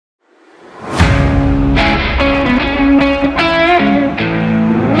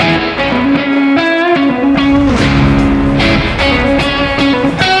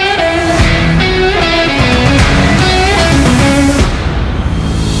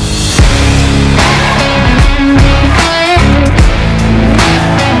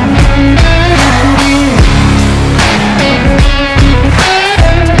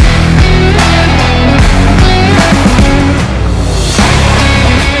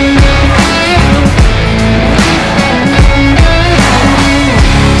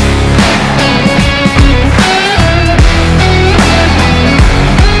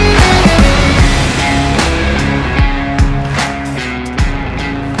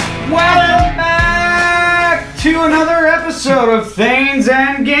to another episode of Thanes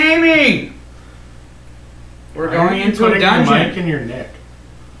and Gaming. We're going into a dungeon. Mic in your neck.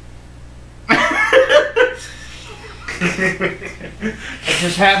 It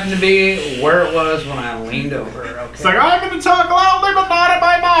just happened to be where it was when I leaned over. Okay. It's like, I'm going to talk loudly, but not at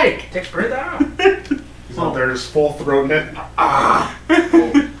my mic. Take a breath out. So there's full throated.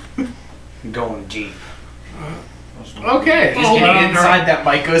 Going deep. Okay. He's getting inside that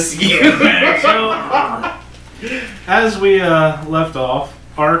mic. Go see it. So, as we left off,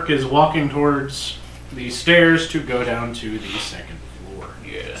 Ark is walking towards the stairs to go down to the second floor.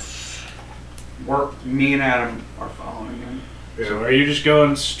 Yes. Me and Adam are following him. So are you just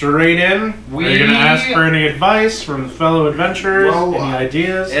going straight in? Are you going to ask for any advice from fellow adventurers? Any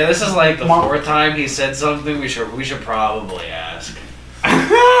ideas? Yeah, this is like the fourth time he said something. We should probably ask.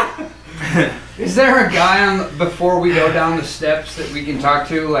 Is there a guy on before we go down the steps that we can talk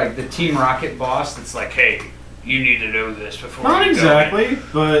to, like the Team Rocket boss? That's like, hey, you need to know this before. Not you exactly,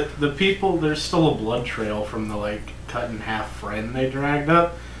 but the people. There's still a blood trail from the cut in half friend they dragged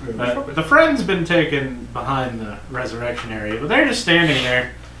up. The friend's been taken behind the resurrection area, but they're just standing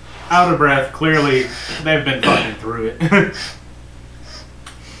there, out of breath. Clearly, they've been fucking through it.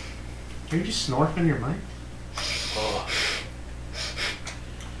 Are you just snorting your mic? Oh.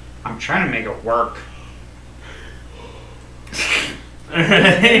 I'm trying to make it work.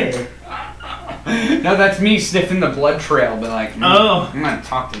 No, that's me sniffing the blood trail, but like, I'm gonna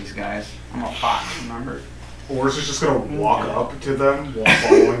talk to these guys. I'm a fox, remember? Or is it just gonna walk up to them while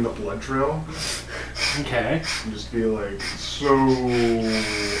following the blood trail? Okay. And just be like, so,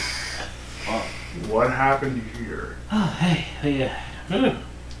 what happened here? Oh, hey, yeah. I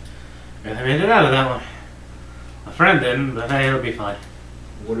made it out of that one. My friend didn't, but hey, it'll be fine.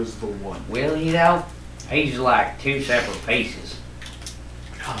 What is the one? Well, you know, he's like two separate pieces.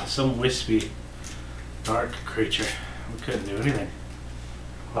 Oh, some wispy, dark creature. We couldn't do anything.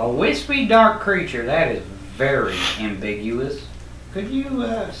 A wispy, dark creature, that is very ambiguous. Could you,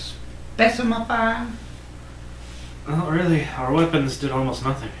 specify? Well, really, our weapons did almost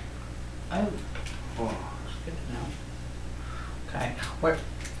nothing. Oh. Well, that's good to know. Okay.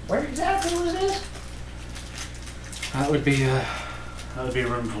 Where exactly was this? That would be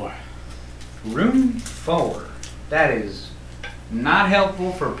room 4. Room 4. That is not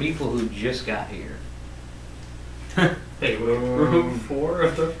helpful for people who just got here. Hey, room 4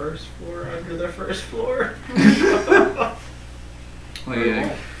 of the first floor under the first floor. What do you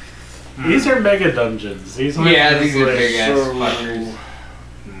think? These are mega dungeons. These are these are big ass fuckers.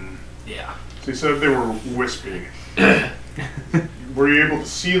 Yeah. So you said they were wispy. Were you able to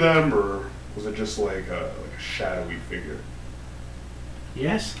see them, or was it just like a shadowy figure?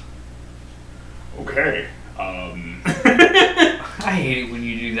 Yes. Okay. I hate it when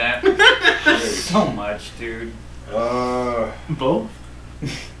you do that. So much, dude. Both?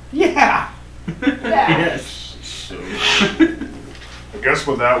 Yeah. Yes. So, I guess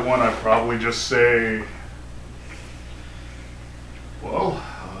with that one, I'd probably just say, well,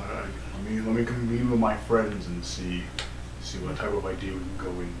 let me convene with my friends and see what type of idea we can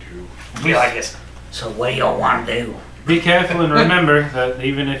go into. Be like this. So what do y'all want to do? Be careful and remember that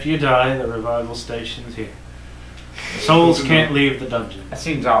even if you die, the revival station's here. Souls can't leave the dungeon. That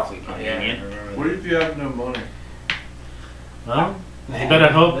seems awfully convenient. What if you have no money? Well, you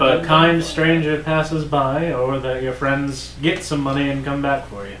better hope a kind stranger passes by, or that your friends get some money and come back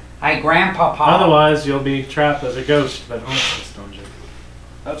for you. Hey, Grandpapa. Otherwise, you'll be trapped as a ghost that haunts this dungeon.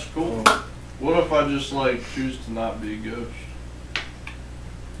 That's cool. What if I just choose to not be a ghost?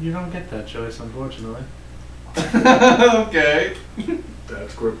 You don't get that choice, unfortunately. Okay.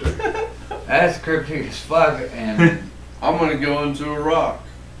 That's cryptic. That's cryptic as fuck, and I'm gonna go into a rock.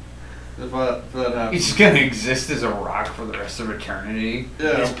 If that happens. he's just gonna exist as a rock for the rest of eternity.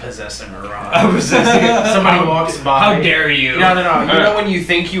 Yeah. He's possessing a rock. Somebody walks by. How dare you? No. You know when you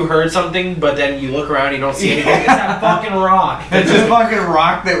think you heard something, but then you look around and you don't see anything? It's that fucking rock. It's a fucking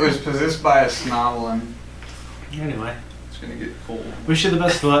rock that was possessed by a snoblin. Anyway, It's gonna get cold. wish you the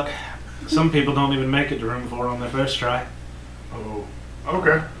best of luck. Some people don't even make it to room 4 on their first try. Oh,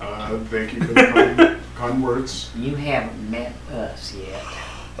 okay. Thank you for the kind words. You haven't met us yet.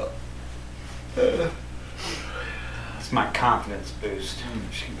 It's my confidence boost.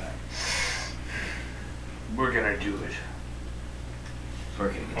 We're gonna do it. We're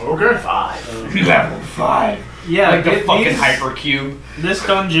gonna get Okay. 5. Level 5. Yeah, Like the fucking these- hypercube. This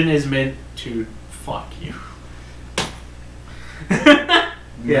dungeon is meant to fuck you.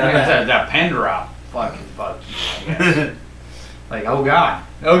 Yeah, that pen drop. Fucking fuck you, I guess. Like, oh god.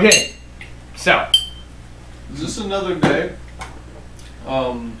 Okay. So. Is this another day?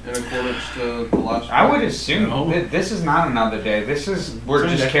 In accordance to the last. I would assume No. that this is not another day. We're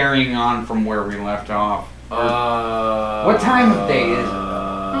just carrying on from where we left off. What time of day is it?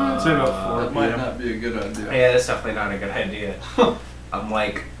 I'd say about 4 That might p.m. not be a good idea. Yeah, that's definitely not a good idea. I'm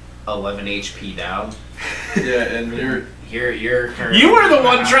like 11 HP down. Yeah, and You're currently. You were the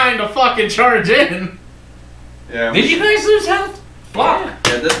one trying to fucking charge in. yeah. Did you guys lose health? Fuck.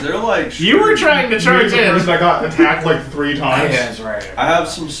 Yeah, they're like. You were trying to Me charge as the person in. that got attacked like 3 times. Yeah, that's right. I have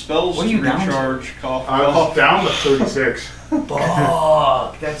some spells What are to you down to? recharge coffee. I'm down to 36.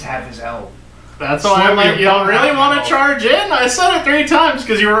 Fuck. That's half his health. That's why I'm like, y'all really want to charge in? I said it 3 times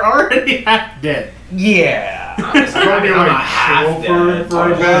because you were already half dead. Yeah. Trying to I'm like not half chill dead. for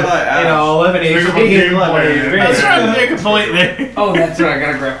I'm a glad bit. I asked. You know, 11 Think of a HP. game 11 plan. I was HP. trying to make a point there. Oh, that's what I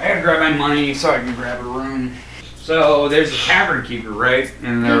gotta grab my money so I can grab a room. So there's a tavern keeper, right?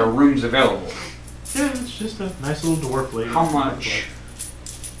 And there are rooms available. Yeah, it's just a nice little dwarf lady. How much?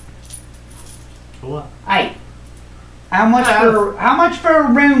 What? Hey. How much for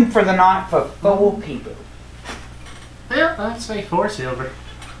a room for the night for 4 people? Yeah, I'd say 4 silver.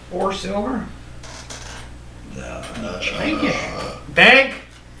 4 silver? Thank you. Bank!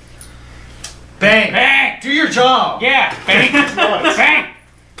 Bank! Bank! Do your job! Yeah, bank! Bank!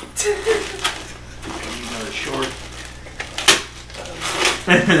 Short.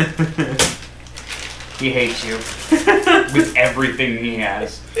 He hates you. With everything he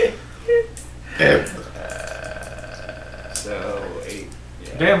has. So, 8.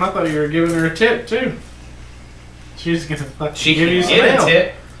 Yeah. Damn, I thought you were giving her a tip too. She's gonna fucking She give can you some get a mail.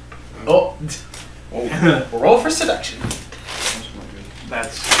 tip. Oh. Roll for seduction.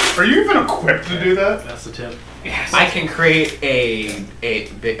 That's... Are you even equipped to do that? That's the tip. Yes. I can create a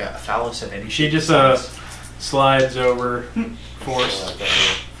big phallus of any. She just slides over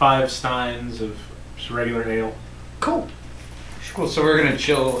 5 steins of just regular ale. Cool. Cool, so we're gonna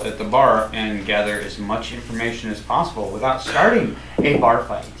chill at the bar and gather as much information as possible without starting a bar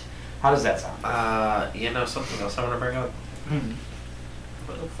fight. How does that sound? You know something else I want to bring up.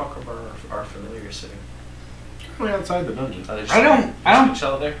 Where the fuck are our familiars sitting? Way outside the dungeon. Are they I don't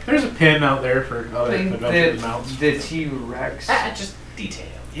chill there. There's a pin out there for other think adventurous that mounts. the T-Rex... Just detail.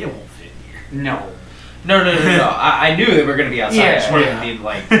 It won't fit here. No. No. I knew they were gonna be outside. I just wanted Yeah. to be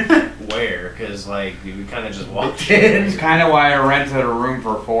like where, because like we kind of just walked in. It's kind of why I rented a room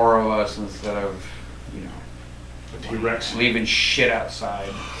for 4 of us instead of, you know, The T-Rex. leaving shit outside.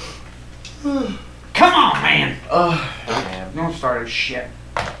 Come on, man! Man. Don't start a shit.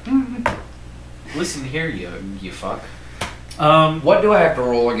 Listen here, you fuck. What do I have to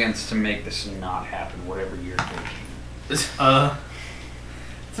roll against to make this not happen, whatever you're thinking? It's not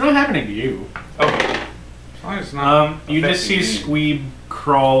happening to you. Okay. As long as it's not You just see affecting me. Squeeb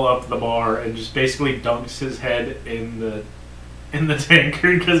crawl up the bar and just basically dunks his head in the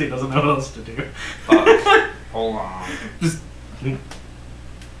tankard because he doesn't know what else to do. Fuck. Hold on. Just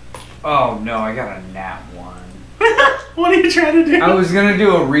Oh no, I got a nat 1. what are you trying to do? I was gonna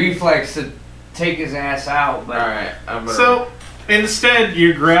do a reflex to take his ass out, but Alright, I'm gonna. So instead,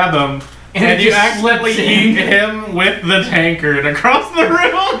 you grab him And and it you just accidentally slips in. eat him with the tankard across the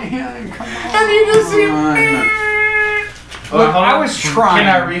room. Man, come on. And you just see. Look, I was trying. Can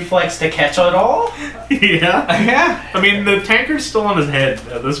I reflex to catch it all? Yeah. Yeah. I mean, the tankard's still on his head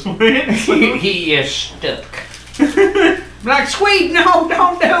at this point. He is stuck. Like, sweet, no,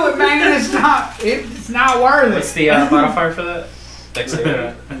 don't do it, man. It's not worth What's it. the modifier for that?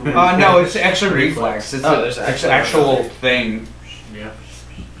 Dexterity. No, it's actually reflex. It's Oh, there's it's actually- actual thing. Yeah.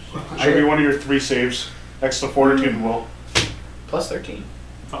 Should be one of your 3 saves. Extra fortitude and will. Plus 13.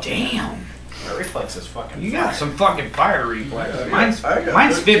 Damn. My reflex is fucking. You got some fucking fire reflex. Yeah, Mine's I got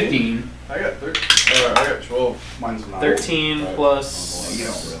mine's 13. 15. I got 13. I got 12. Mine's not. 13 plus. You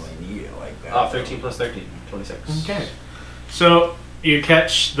don't really need it like that. Oh, 13 plus 13. 26. Okay. So you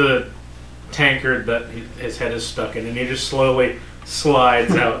catch the tankard that his head is stuck in, and he just slowly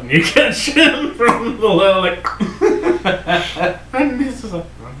slides out, and you catch him from below, like. And this is a.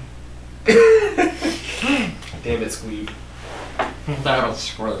 Damn it, Squeeb. That'll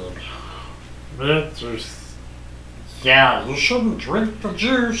screw. That's just. Yeah, you shouldn't drink the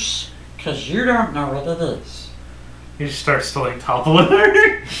juice, because you don't know what it is. He just starts to like topple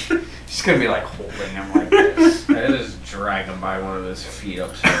over. She's gonna be like holding him like this. I just drag him by one of his feet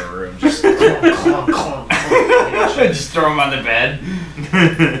up to the room. Just. Just throw him on the bed.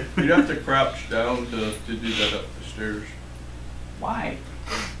 You'd have to crouch down to do that up the stairs. Why?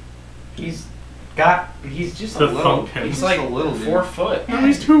 He's just The a little. thump. He's He's like a little 4 foot. No,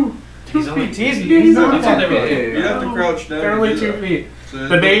 he's 2 He's only feet. He's not I thought that they were- big. You'd have to crouch down. They're to only do 2 that. feet. So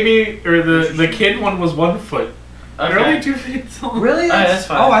The baby or the kid one was 1 foot. They're only 2 feet tall. Really? That's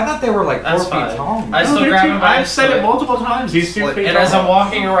fine. Oh, I thought they were like 4 That's feet fine. tall. I No, still they're grab two- him by I've his said it foot. multiple times. He's 2 feet And tall. as I'm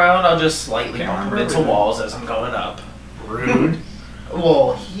walking around, I'll just slightly Can't bump remember into everything. walls as I'm going up. Rude.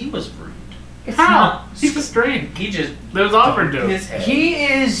 Well, he was rude. How? He's a strain. He just That was offered to him. his head. He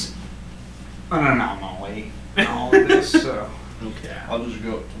is. No, I'm gonna wait. All of this. Okay. I'll just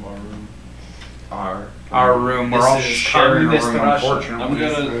go up to my room. Our room. We're This all is sharing a communist room, Russia.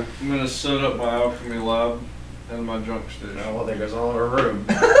 unfortunately. I'm gonna set up my alchemy lab and my junk station. Oh, well, there goes all our room.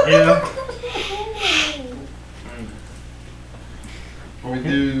 Yeah. We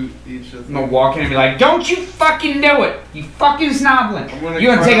do each of I'm gonna walk in and be like, "Don't you fucking do it, you fucking snoblin! I'm gonna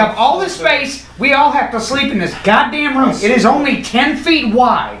You're gonna take grab up all this space. We all have to sleep in this goddamn room. It is only 10 feet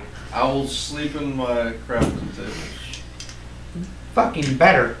wide. I will sleep in my crafting table. Fucking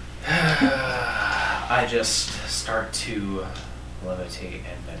better." I just start to levitate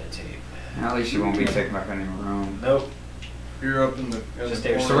and meditate. At least you won't be taking up any room. Nope. You're up in the Just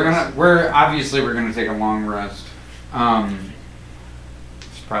there. So we're gonna take a long rest.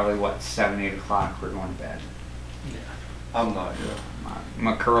 It's probably what 7, 8 o'clock. We're going to bed. I'm not yet. I'm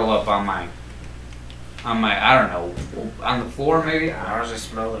gonna curl up on my I don't know, on the floor maybe. I was just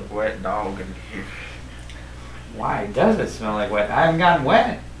smell like wet dog in here. Why does it smell like wet? I haven't gotten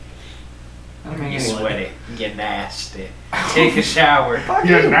wet. I mean, You it's sweaty. You nasty. Take a shower.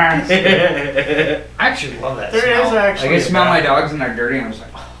 You're nasty. I I actually love that There smell. is actually Like I smell a my bad- dogs and they're dirty and I was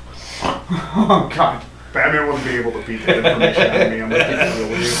like, oh god. Batman wouldn't be able to beat that information out of me. I'm gonna keep it real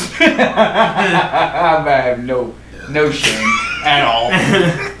with you. I have no shame at all.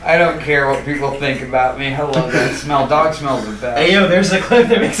 I don't care what people think about me. I love that smell. Dog smells the best. Hey yo, there's a clip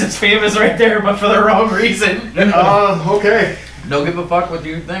that makes us famous right there, but for the wrong reason. Okay. Don't give a fuck what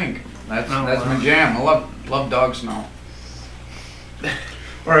you think. That's my jam. I love dog smell.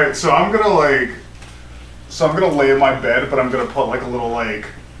 All right. So I'm gonna lay in my bed, but I'm gonna put like a little like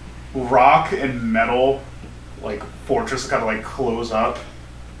rock and metal like fortress to kind of like close up.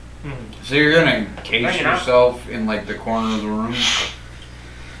 So you're gonna case Hanging out. yourself in like the corner of the room.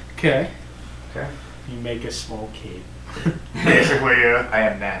 Okay. Okay. You make a small cave. Basically, yeah. I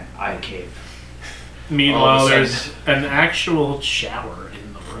am that eye cave. Meanwhile, All of a there's an actual shower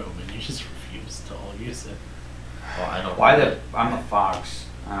in the room, and you just refuse to all use it. Well, I don't. I'm a fox.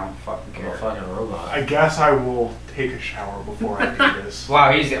 I don't fucking I'm a care. fucking robot. I guess I will take a shower before I do this.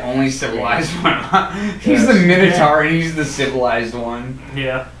 Wow, he's the only civilized one. He's the Minotaur and he's the civilized one.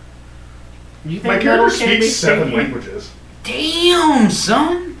 Yeah. You think My metal character can be speaks 7 stinky? languages. Damn,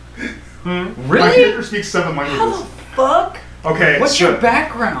 son. Hmm? My Really? character speaks 7 How languages. the fuck? Okay. What's so- your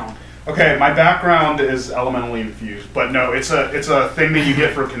background? Okay, my background is elementally infused, but no, it's a thing that you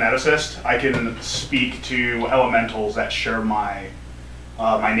get for kineticist. I can speak to elementals that share my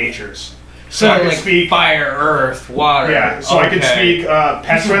my natures. So I can like speak fire, earth, water. Yeah, so I can Okay. speak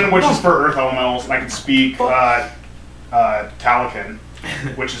Petrin, which is for earth elementals, and I can speak Talakan,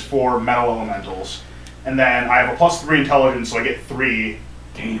 which is for metal elementals. And then I have a +3 intelligence, so I get 3.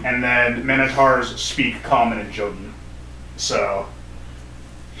 Damn. And then Minotaurs speak Common and Jotun. So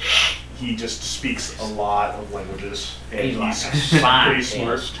he just speaks a lot of languages. And He's like he's a pretty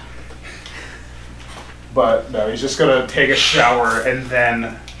smart. But no, he's just gonna take a shower and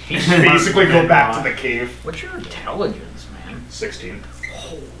then basically go back to the cave. What's your intelligence, man? 16.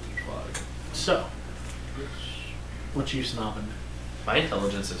 Holy fuck. So, what you snobbing? My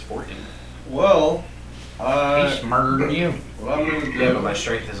intelligence is 14. Well, He's smarter than you. what I'm gonna Yeah, but my do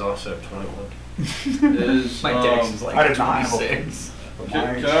strength is also 21. is My dex is like I did not have 26.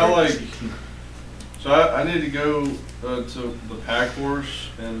 Can I like? So I need to go to the pack horse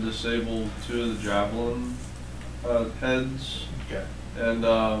and disable 2 of the javelin heads. Okay. And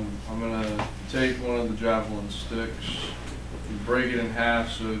I'm gonna take one of the javelin sticks and break it in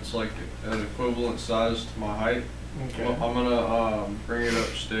half so it's like an equivalent size to my height. Okay. I'm gonna bring it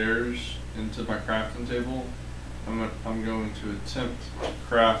upstairs into my crafting table. I'm going to attempt to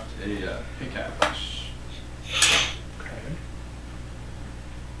craft a pickaxe. Okay.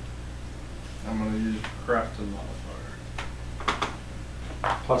 I'm gonna use crafting modifier.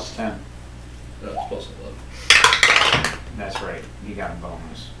 +10. That's +11. That's right. You got a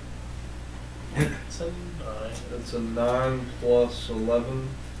bonus. It's a 9. That's a 9 plus 11,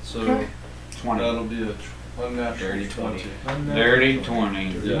 so 20. that'll be a unnatural Dirty 20. 20. Dirty 20.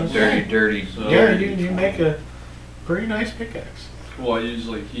 Yeah. Dirty. So- Yeah, you make a pretty nice pickaxe. Well, I use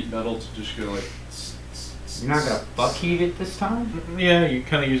like heat metal to just go like. You're not gonna fuck heat it this time? Yeah, you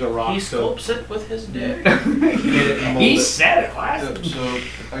kind of use a rock. He to sculpts it with his dick. He said it last Yeah, time. so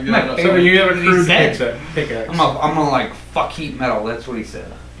I My got So you have a He crude said- pickaxe. I'm gonna like fuck heat metal. That's what he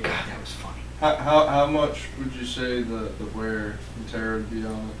said. God, that was funny. How much would you say the wear and tear would be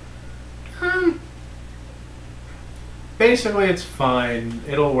on it? Basically, it's fine.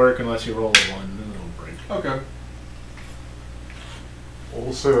 It'll work unless you roll a 1, then it'll break. Okay.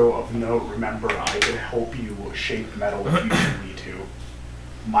 Also of note, remember, I can help you shape metal if you need me to.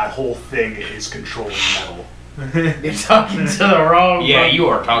 My whole thing is controlling metal. You're talking to the wrong. Yeah, you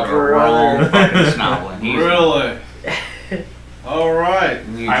are talking to the wrong fucking snobbling. Really? All right.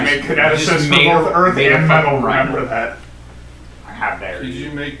 I make kineticists for both earth and metal, remember that. I have there. Could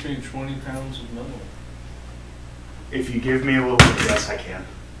you make me 20 pounds of metal? If you give me a little bit, yes, I can.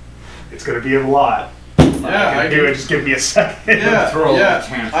 It's going to be a lot. Yeah, I can do it. Just give me a second. Yeah, Throw a yeah. little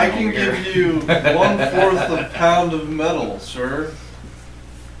tantrum I can over give here. you 1/4 of a pound of metal, sir.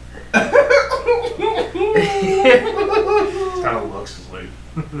 It kind of looks like.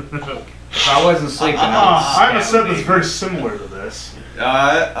 If I wasn't sleeping, I have a set that's very similar to this.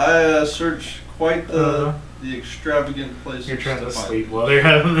 I search quite the extravagant places. You're trying to find sleep while they're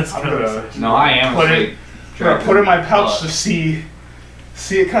having this I'm gonna conversation. No, I am put asleep. it. Put it in my pouch to see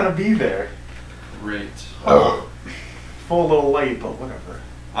it kind of be there. Great. Full a little late, but whatever.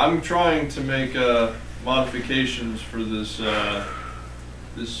 I'm trying to make modifications for this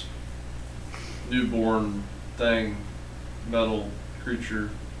this newborn thing, metal creature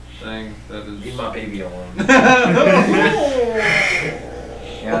thing that is. Leave my baby alone.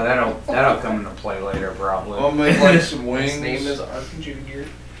 Yeah, that'll come into play later probably. I'll make like some wings. His name is Arthur Junior.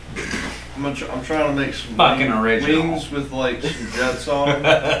 I'm trying to make some Fucking original. wings with like some jets on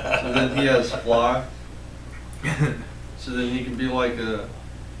them, so then he has fly. So then he can be like a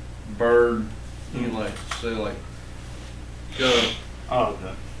bird. He can like say like, go. Oh,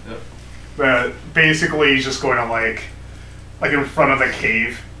 okay. Yep. But basically, he's just going to like in front of the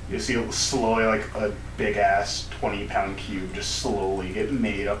cave. You see it slowly, like a big ass 20-pound cube just slowly get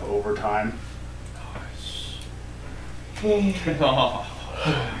made up over time. Nice.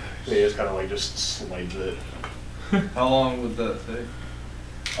 They just kind of like just slides it. How long would that take?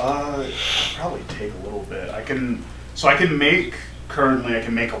 It'll probably take a little bit. I can make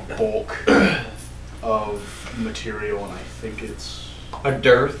a bulk of material, and I think it's A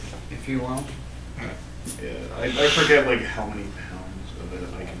dearth, if you will. yeah. I forget like how many pounds of it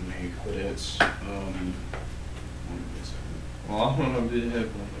I can make, but it's Well, I'm gonna be able to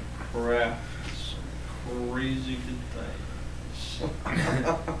craft some crazy good things.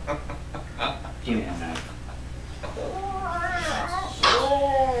 Give me that.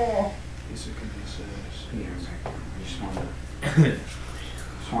 Basic pieces. Here, I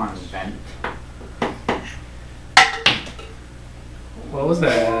just want to vent. What was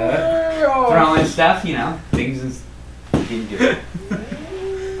that? Throwing stuff, you know, things is didn't do it.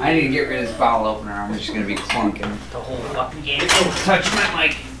 I need to get rid of this bottle opener. I'm just gonna be clunking the whole fucking game. Oh, touch my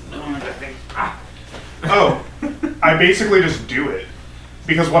mic. Oh, I basically just do it.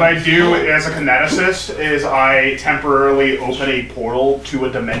 Because what I do as a kineticist is I temporarily open a portal to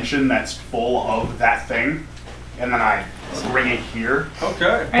a dimension that's full of that thing, and then I bring it here.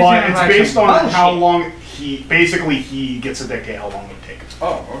 Okay. But it's based on how bullshit. long he gets to dictate how long it takes.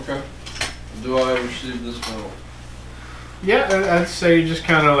 Oh, okay. Do I receive this metal? Yeah, I'd say you just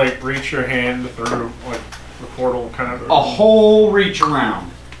kind of like reach your hand through like the portal kind of. A whole reach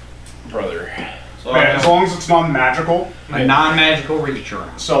around. Brother. So Man, as long as it's non-magical, A non-magical reach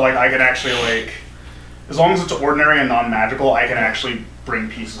around. so like I can actually like, as long as it's ordinary and non-magical, I can actually bring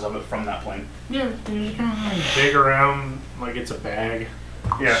pieces of it from that plane. Yeah, you just kind of like dig around like it's a bag.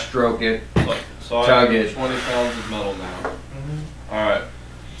 Yeah. Stroke it. so I Chug have it. 20 pounds of metal now. Alright.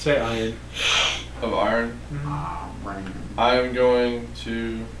 Say iron. Of iron. I am going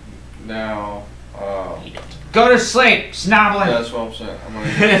to now Go to sleep, snobbling. that's what I'm saying. I'm going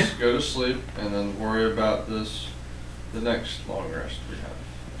to just go to sleep and then worry about this the next long rest we have.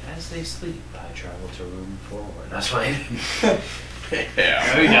 As they sleep, I travel to room 4. That's fine.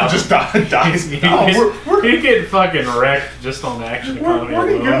 Yeah. Just dies. You get fucking wrecked just on action economy where'd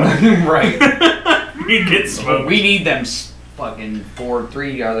he alone. Right. You get smoked. We need them fucking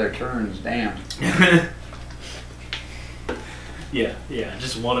 3 other turns. Damn. Yeah,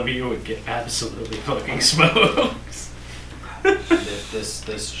 just one of you would get absolutely fucking smoked.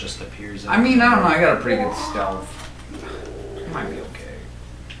 this just appears. I mean, I don't know. I got a pretty good stealth. It might be okay.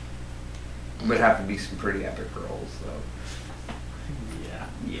 Would have to be some pretty epic rolls, though.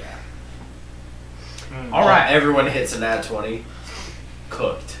 Yeah. All right, Everyone hits a nat 20.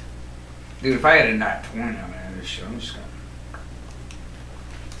 Cooked. dude. If I had a nat 20 on this show, I'm just gonna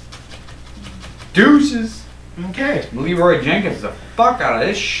deuces. Okay. Leroy Jenkins the fuck out of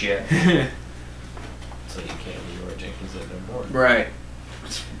this shit. So you can't Leroy Jenkins it no more. Right.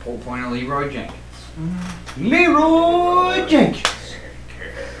 Pull point of Leroy Jenkins. Leroy Jenkins.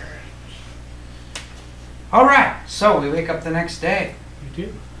 All right, so we wake up the next day. You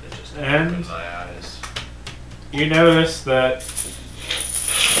do. It just And- opens my eyes. You notice that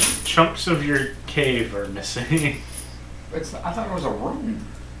chunks of your cave are missing. I thought it was a room.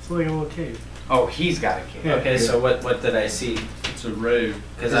 It's like a little cave. Oh, he's got a kid. Yeah. Okay, so what did I see? It's a rave.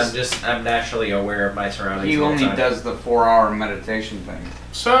 Because I'm naturally aware of my surroundings. He all the only time. does the 4-hour meditation thing.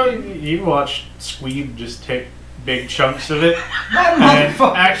 So you watched Squeeb just take big chunks of it That and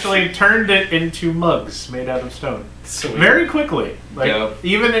motherfucker. actually turned it into mugs made out of stone. Sweet. Very quickly. Like Dope.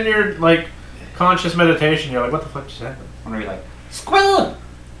 even in your like conscious meditation, you're like, what the fuck just happened? I'm gonna be like, Squib!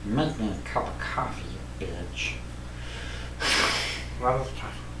 Make me a cup of coffee, you bitch.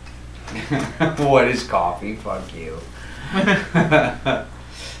 What is coffee? Fuck you.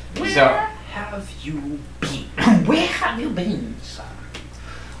 So, have you been? where have you been, son?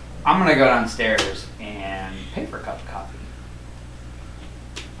 I'm gonna go downstairs and pay for a cup of coffee.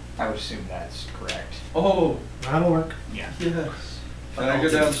 I would assume that's correct. Oh, That'll work. Yeah. yes. Can I go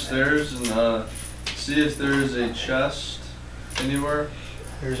downstairs and see if there is a chest anywhere?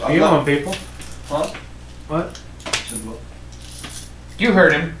 There's I'm people not- on people. Huh? What? Said what? You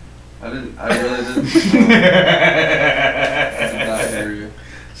heard him. I really didn't. I did not hear you.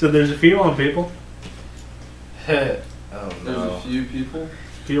 So there's a few on people. Oh There's no. a few people.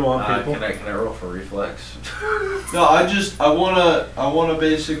 Few on people. Can I roll for reflex? No, I wanna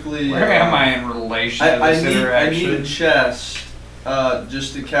basically. Where am I in relation to I this need a interaction? chest,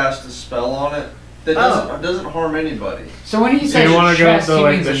 just to cast a spell on it. That doesn't harm anybody. So when he So says you want to go chest, to he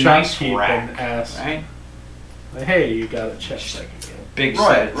like means the a nice shopkeep rack, and ask, right? like, hey, you got a chest I can get. Big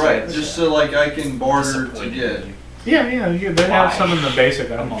Right, set. right. Just so like I can barter to Disappointed get. in you. Yeah, yeah, they have Why? some in the basic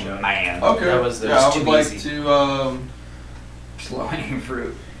I'm item a shop. man. Okay. That was yeah, I would too like easy. to Slow hanging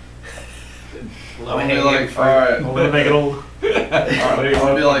fruit. Low I'll be hanging like, fruit. alright. Well, they make it old.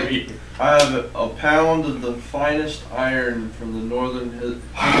 I'll be like, I have a pound of the finest iron from the northern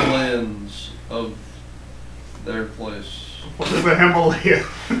Himalayas of their place. What is the Himalaya?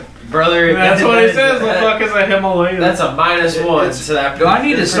 Brother, That's what he says. The fuck is a Himalaya? That's a -1 It's- to that. Do I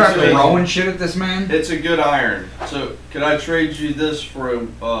need to start Persuasion. throwing shit at this man? It's a good iron. So could I trade you this for He's a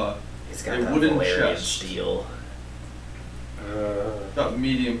got that wooden Valerian chest? steel. About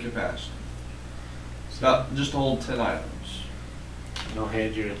medium capacity. About just to hold 10 items. I'll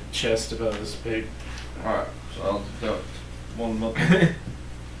hand you a chest about this big. Alright, so I'll deduct one up.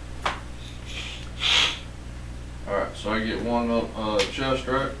 Alright, so I get one chest,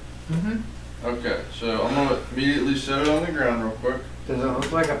 right? Mm-hmm. Okay, so I'm gonna immediately set it on the ground real quick. Does it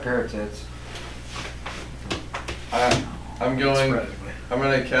look like a pair of tits? I'm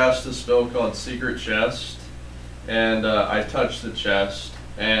gonna cast a spell called Secret Chest, and I touch the chest,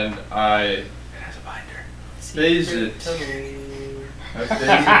 and I It has a binder. phase it. I phase it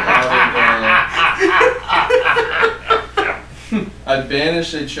out of I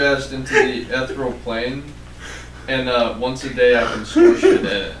banish a chest into the ethereal plane, and once a day I can swoosh it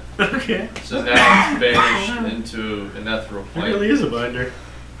in. Okay. So now it's banished into an ethereal It plane. really is a binder.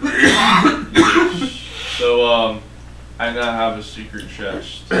 So I now have a secret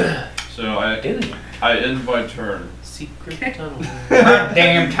chest. So I end my turn. Secret tunnel.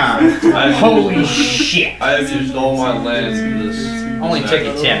 Damn time. Holy shit. I have used all my lands in this. Only took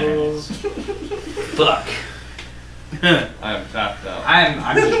you 10 minutes. Fuck. I am tapped out.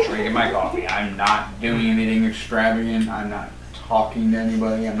 I'm just drinking my coffee. I'm not doing anything extravagant. I'm not talking to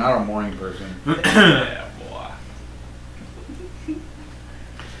anybody. I'm not a morning person. Yeah, boy.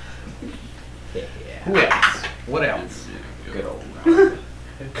 Who else? What else? Good old.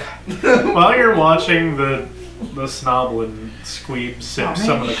 While you're watching the Snoblin Squeeb sip Oh, some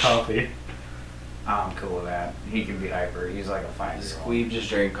man. of the coffee, I'm cool with that. He can be hyper. He's like a 5-year-old. Squeeb just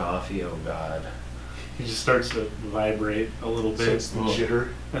drank coffee. Oh god. he just starts to vibrate a little bit, It's the jitter.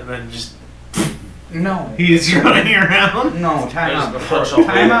 and then just No. he's running around. No, time There's out a before. punch a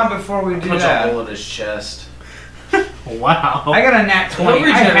Time hole. out before we do Punch a that. hole in his chest. Wow. I got a nat 20. He'll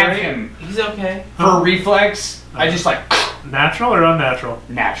I have regenerate. him He's okay. for reflex. I just like Natural or unnatural?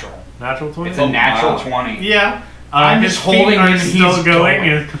 natural. Natural 20? It's a natural wow. 20. Yeah. I'm his just feet holding are him and still he's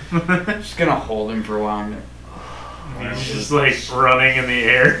going. Just gonna hold him for a while. And he's just like running in the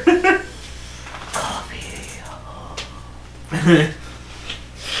air.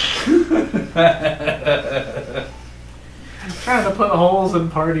 Trying to put holes in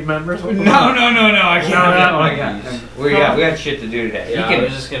party members. No, I can't. No, that one. I got. We got shit to do today. Yeah, He I can,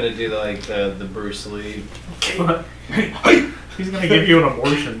 was just gonna do like the Bruce Lee. What? He's gonna give you an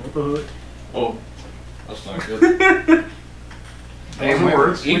abortion. What the Oh, that's not good. Hey, Those are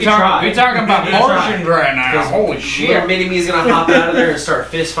words. we can talking try. about We can try. portions right now. Holy shit. Little mini-me's gonna hop out of there and start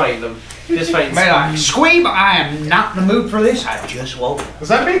fist fighting them. Fist fighting. Man, like, Squeeb, I am not in the mood for this. I just woke up. Does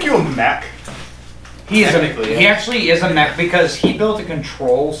that make you a mech? He Technically, he yeah. actually is a mech because he built a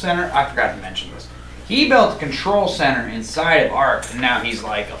control center. I forgot to mention this. He built a control center inside of Ark, and now he's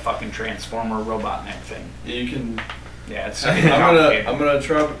like a fucking transformer robot mech thing. You can. Yeah, it's I'm complicated.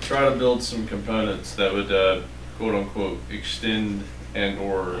 gonna try to build some components that would quote unquote extend and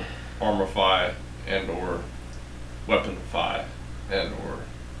or armify and or weaponify and or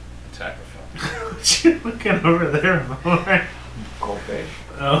attackify. What you looking over there for? Goldfish.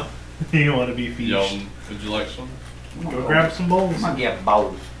 Oh, you want to be fish? Yum. Would you like some? Go grab some bowls. I'm gonna get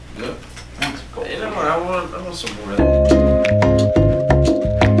both. Yep. Want some goldfish. You know what? I want some more of that.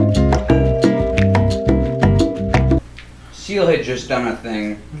 Seal had just done a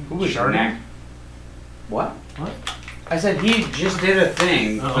thing. Who was Sharding? next? What? What? I said he just did a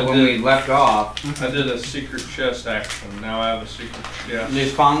thing Oh. when we left off. I did a secret chest action. Now I have a secret chest.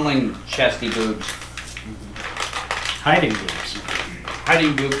 Just fondling chesty boobs. Hiding boots.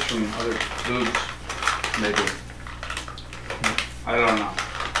 Hiding boobs from other boobs. Maybe. I don't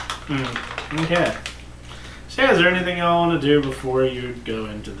know. Okay. So yeah, is there anything y'all want to do before you go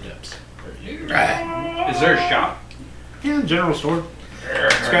into the depths? Is there a shop? Yeah, general store.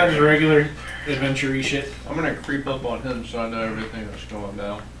 It's got your regular adventure-y shit. I'm gonna creep up on him so I know everything that's going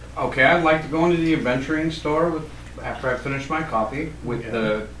down. Okay, I'd like to go into the adventuring store with after I finish my coffee with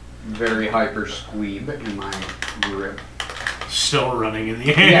the very hyper squeeb in my grip. Still running in the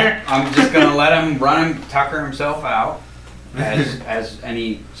Yeah, air. I'm just gonna let him run him, tucker himself out, as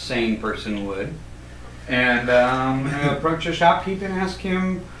any sane person would, and I'm gonna approach a shopkeep and ask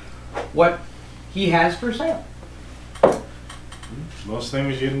him what he has for sale. Most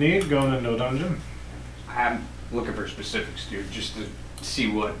things you need going into a dungeon. I'm looking for specifics, dude, just to see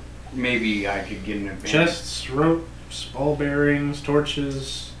what maybe I could get an advantage. Chests, ropes, ball bearings,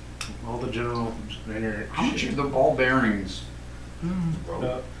 torches, all the general generic How much are shit. the ball bearings?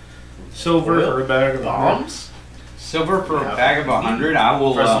 Silver for a bag of Bombs? Silver for Yeah. a bag of 100. I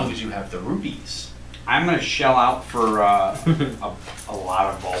will. For as long as you have the rupees. I'm gonna shell out for a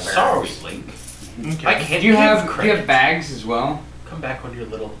lot of ball bearings. Sorry, Link. Okay. I can't Do you give have credit. bags as well? Come back on your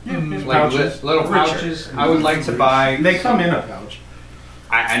little. Here's Like pouches. little Richer. pouches. I would like to buy. They come in a pouch.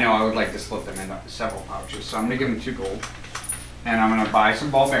 I know. I would like to split them into several pouches. So I'm gonna give them 2 gold, and I'm gonna buy some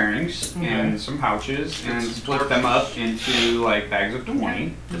ball bearings and some pouches and split them up into like bags of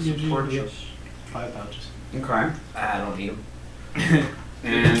 20. Gives you 5 pouches. Okay. I don't need them.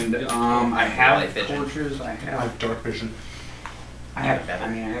 And I have Light vision. torches. I I have. have dark vision. I have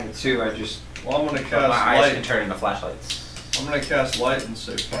 2. I just. Well, I'm gonna My cast eyes can light. turn into flashlights. I'm gonna cast light and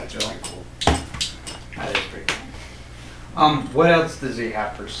say fuck That's y'all. pretty cool. That is pretty cool. What else does he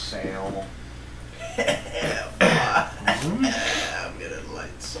have for sale? I'm gonna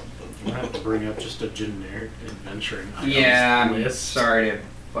light something. I have to bring up just a generic adventuring items Yeah, I'm list. sorry to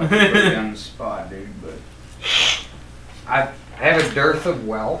fucking put you on the spot, dude, but I have a dearth of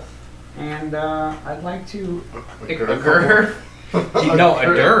wealth, and I'd like to. A girth? No, a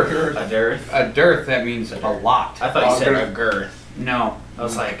dearth. A dearth? A dearth. That means a lot. I thought you said a girth. No. I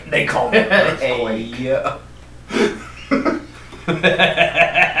was like, they call me earthquake.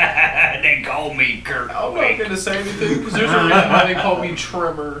 They call me Kurt. I'm not gonna say anything because there's a reason why they call me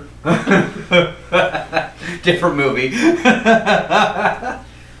Tremor. Different movie.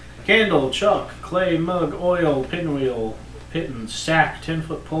 Candle, chalk, clay, mug, oil, pinwheel, pitten, sack,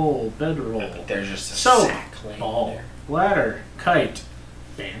 10-foot pole, bedroll, There's just a soap, sack laying ball, there. ladder, kite,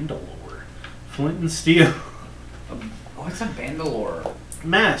 bandolore, flint and steel, What's a bandolore?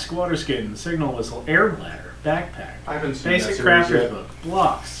 mask, water skin, signal whistle, air bladder, backpack, I haven't seen basic that series crafter's yet. book,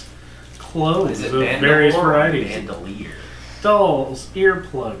 blocks, clothes Is it of bandolore various or varieties, bandolier? dolls,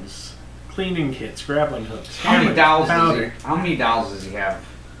 earplugs, cleaning kits, grappling hooks, How many hammers, dials powder, does he? How many dials does he have?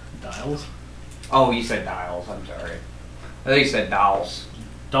 dials, Oh, you said dials. I'm sorry. I think you said dials.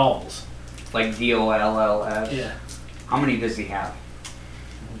 dolls. Like DOLLS. Yeah. How many does he have?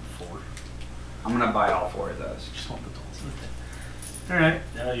 4. I'm gonna buy all 4 of those. Just want the dolls with it. Alright,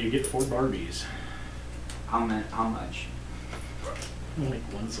 you get 4 Barbies. How much? Like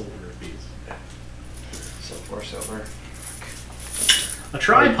 1 silver apiece. So 4 silver. A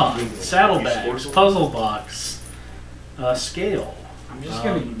tripod, saddlebags, puzzle box, a scale, I'm just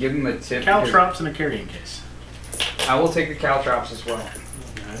gonna give him a tip. because caltrops, and a carrying case. I will take the caltrops as well.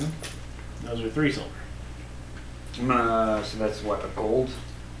 Okay. Those are 3 silver. I'm gonna. So that's what, a gold,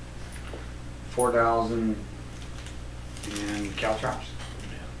 4,000, and caltrops.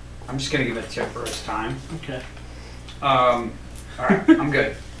 I'm just gonna give a tip for his time. Okay. Alright, I'm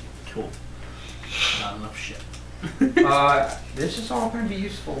good. Cool. Not enough shit. This is all going to be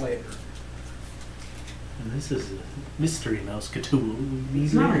useful later. And this is a mystery mouse Cthulhu.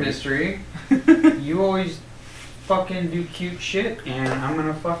 It's not a mystery. You always fucking do cute shit, and I'm going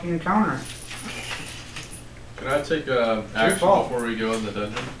to fucking counter it. Can I take action fault. before we go in the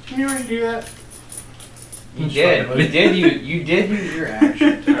dungeon? Can you already do that? You did. You did use your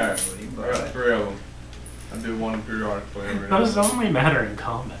action. Alright, I got 3 of them. I do one periodically every now and Those then. only matter in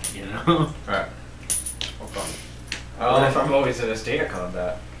combat, you know? Alright. Hold on. What if I'm always in a state of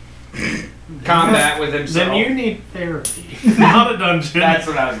combat? Combat with himself. Then you need therapy, not a dungeon. That's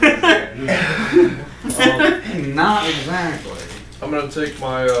what I was going to say. Not exactly. I'm gonna take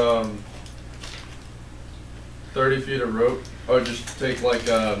my 30 feet of rope, or just take like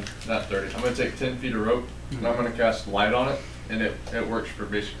not 30. I'm gonna take 10 feet of rope, and I'm gonna cast light on it, and it works for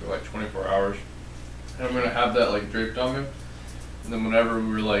basically like 24 hours. And I'm gonna have that like draped on me, and then whenever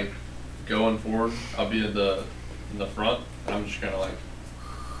we're like going forward, I'll be in the front, and I'm just gonna like,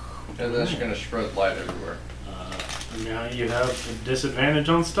 and that's gonna spread light everywhere. Now you have a disadvantage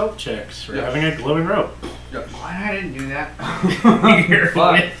on stealth checks for Yes. having a glowing rope. Yes. Why I didn't do that? You're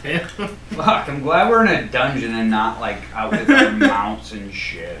Fuck. with him. Fuck, I'm glad we're in a dungeon and not like out with our mounts and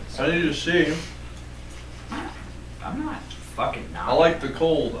shit. I need to see. I'm not fucking not. I like the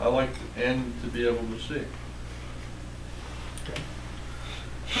cold. I like and to be able to see.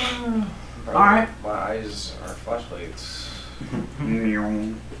 Alright. My eyes are flashlights.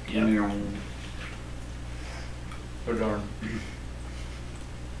 Oh darn.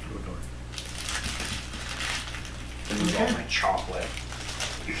 Use all my chocolate.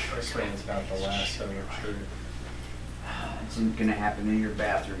 This man's about the last of it. Sure. It's gonna happen in your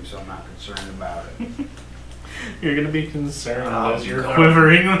bathroom, so I'm not concerned about it. You're gonna be concerned Oh, as you're God.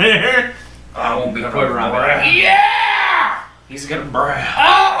 quivering there. I won't be quivering on brag. that. Yeah! He's gonna brag.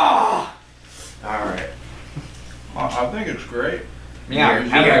 Oh! Alright. I think it's great.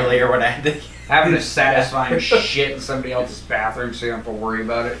 Yeah, Earlier when I had to. having to satisfying shit in somebody else's bathroom so you don't have to worry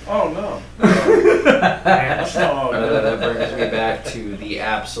about it. Oh no. That brings me back to the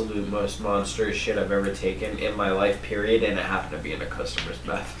absolute most monstrous shit I've ever taken in my life, period, and it happened to be in a customer's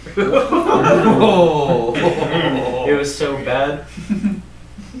bathroom. It was so bad.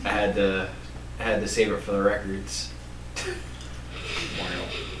 I had to save it for the records.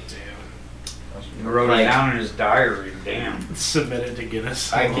 He wrote it down in his diary. Damn. Submit it to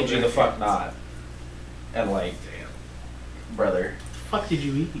Guinness. I kid you the fuck not. And like, brother, What the fuck did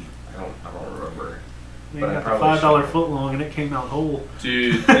you eat? I don't remember. They But I got the probably $5 foot long and it came out whole.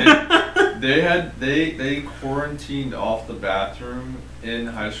 Dude, they quarantined off the bathroom in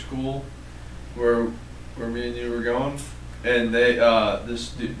high school where me and you were going, and they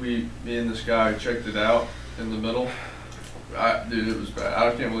me and this guy checked it out in the middle. Dude, it was bad.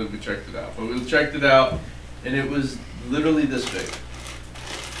 I can't believe we checked it out, but we checked it out, and it was literally this big.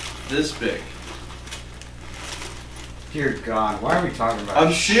 This big. Dear God, why are we talking about I'm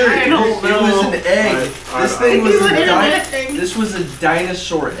this? serious. I don't It was an know. egg. This thing was this was a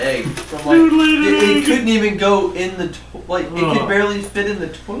dinosaur egg from like it couldn't even go in the it could barely fit in the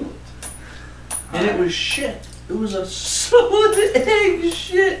toilet, and it was shit. It was a solid egg.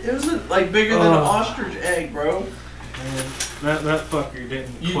 Shit. It was like bigger than an ostrich egg, bro. That fucker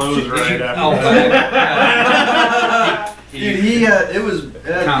didn't You- close you- right you- after Oh, that. Dude, it had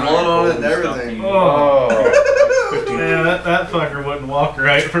blood on it and everything. Oh. Yeah, that fucker wouldn't walk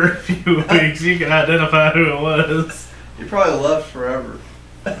right for a few weeks. You can identify who it was. He probably left forever.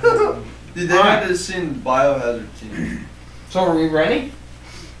 Dude, they had this in Biohazard team. So are we ready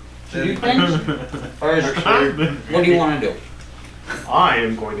to do things? Or is what do you want to do? I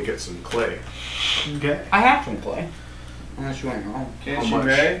am going to get some clay. Okay. I have some clay. Unless you want your own. Can't How you, much?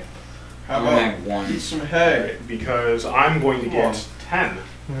 Ray? How I'm gonna about have one. eat some hay? Because I'm going to Come on. get 10.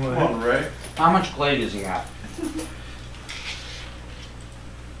 Come on, Ray. How much clay does he have?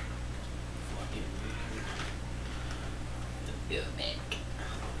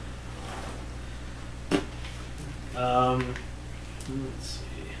 Let's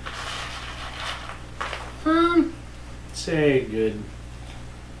see. Say a good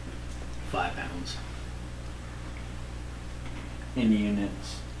 5 pounds. In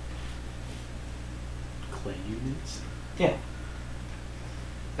units. Clay units? Yeah.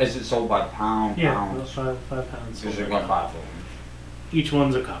 Is it sold by pound? Yeah, Pounds? 5 pounds. Is it going 5 of them? Each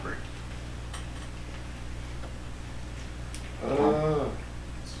one's a copper. Let's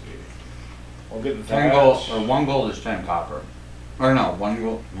see. I'll get 10 that. gold, or 1 gold is 10 copper. Or no, 1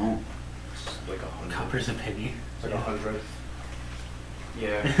 gold, no. It's like 100. Copper's a penny. It's like 100.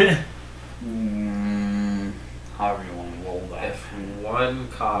 Yeah. However you want to roll that. If 1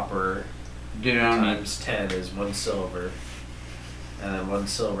 copper Do it on times 10 is 1 silver, and then 1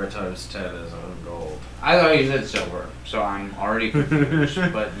 silver times 10 is 1 gold. I thought you said silver, so I'm already confused.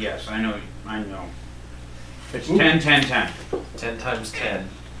 But yes, I know. It's 10, 10, 10. 10 times 10.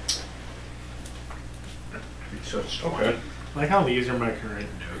 So it's Okay. Like how these are my current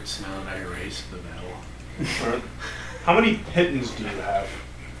notes now that I erased the metal. Alright. How many pittons do you have?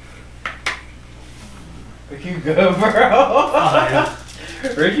 You go, bro.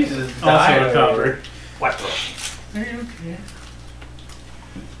 Ricky's just dying. Also a copper. Westbrook.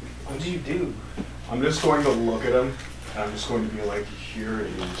 What do you do? I'm just going to look at him, and I'm just going to be like, here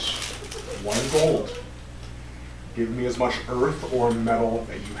is 1 gold. Give me as much earth or metal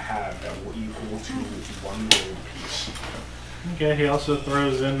that you have that will equal to 1 gold piece. Okay, he also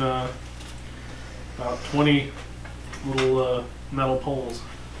throws in about 20 little metal poles.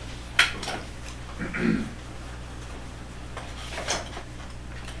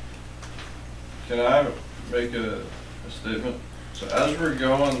 Can I make a statement? So as we're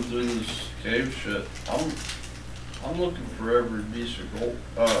going through this cave shit, I'm looking for every piece of gold,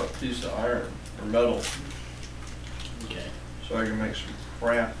 piece of iron or metal, Okay. so I can make some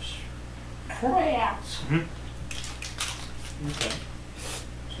crafts. crafts. Okay.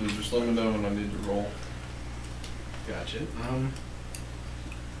 So just let me know when I need to roll. Gotcha.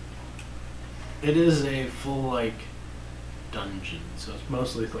 It is a full like dungeon, so it's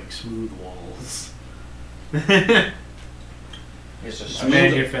mostly like smooth walls. It's a I smooth,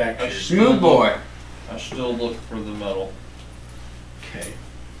 Manufactured. smooth boy. I still look for the metal. Okay.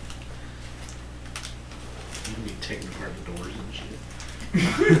 I'm gonna be taking apart the doors and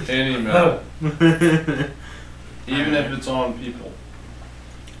shit. Any metal, even if it's on people.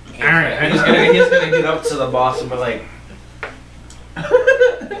 Alright, He's gonna get up to the boss and be like,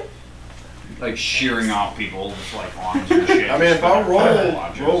 Like shearing off people's like arms and shit. I mean, if I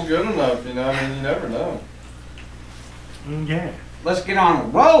Watches. roll good enough, you know, I mean, you never know. Okay. Let's get on a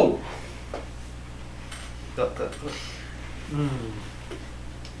road. Mm.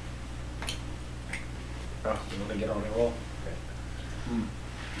 oh, you wanna get on a roll?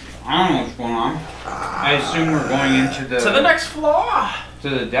 I don't know what's going on. I assume we're going into the To the next floor! to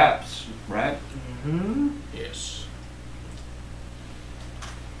the depths, right? Mm-hmm. Yes.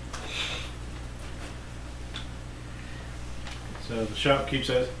 So the shopkeep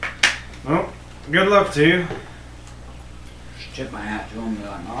says, well, good luck to you. Tip my hat to him and be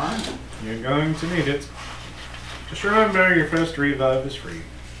like, alright. You're going to need it. Just remember, your first revive is free.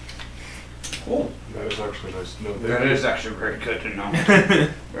 Cool. That is actually nice to know. That is actually very good to know.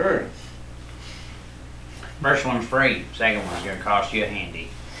 Very. First one's free. Second one's gonna cost you a handy.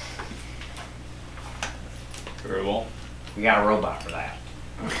 Very well. We got a robot for that.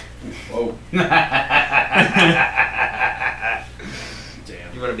 Whoa.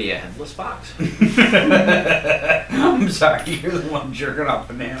 Damn. You wanna be a headless fox? I'm sorry, you're the one jerking off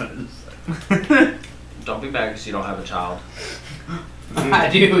bananas. Don't be mad because you don't have a child. I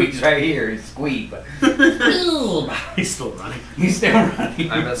do, he's right here, he's Squeak, but He's still running. he's still running.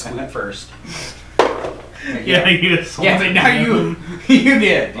 I met Squeak first. Yeah, you assaulted Yeah, but now him. you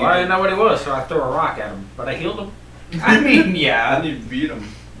did. Well, I didn't know what he was, so I threw a rock at him. But I healed him. I mean, I yeah. need to beat him,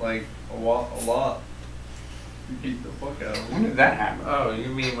 like, a lot. You beat the fuck out of When him. did that happen? Oh, you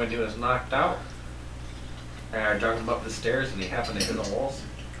mean when he was knocked out? And I dragged him up the stairs and he happened to hit the walls?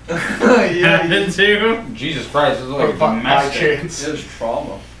 Happened to? Jesus Christ, this is like By domestic. chance. It is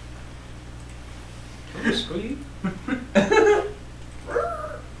trauma. Squeak. Come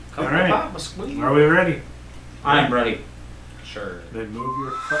All right. Papa, Squeak. Are we ready? I'm ready. Sure. Then move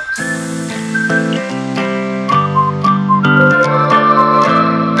your fucks.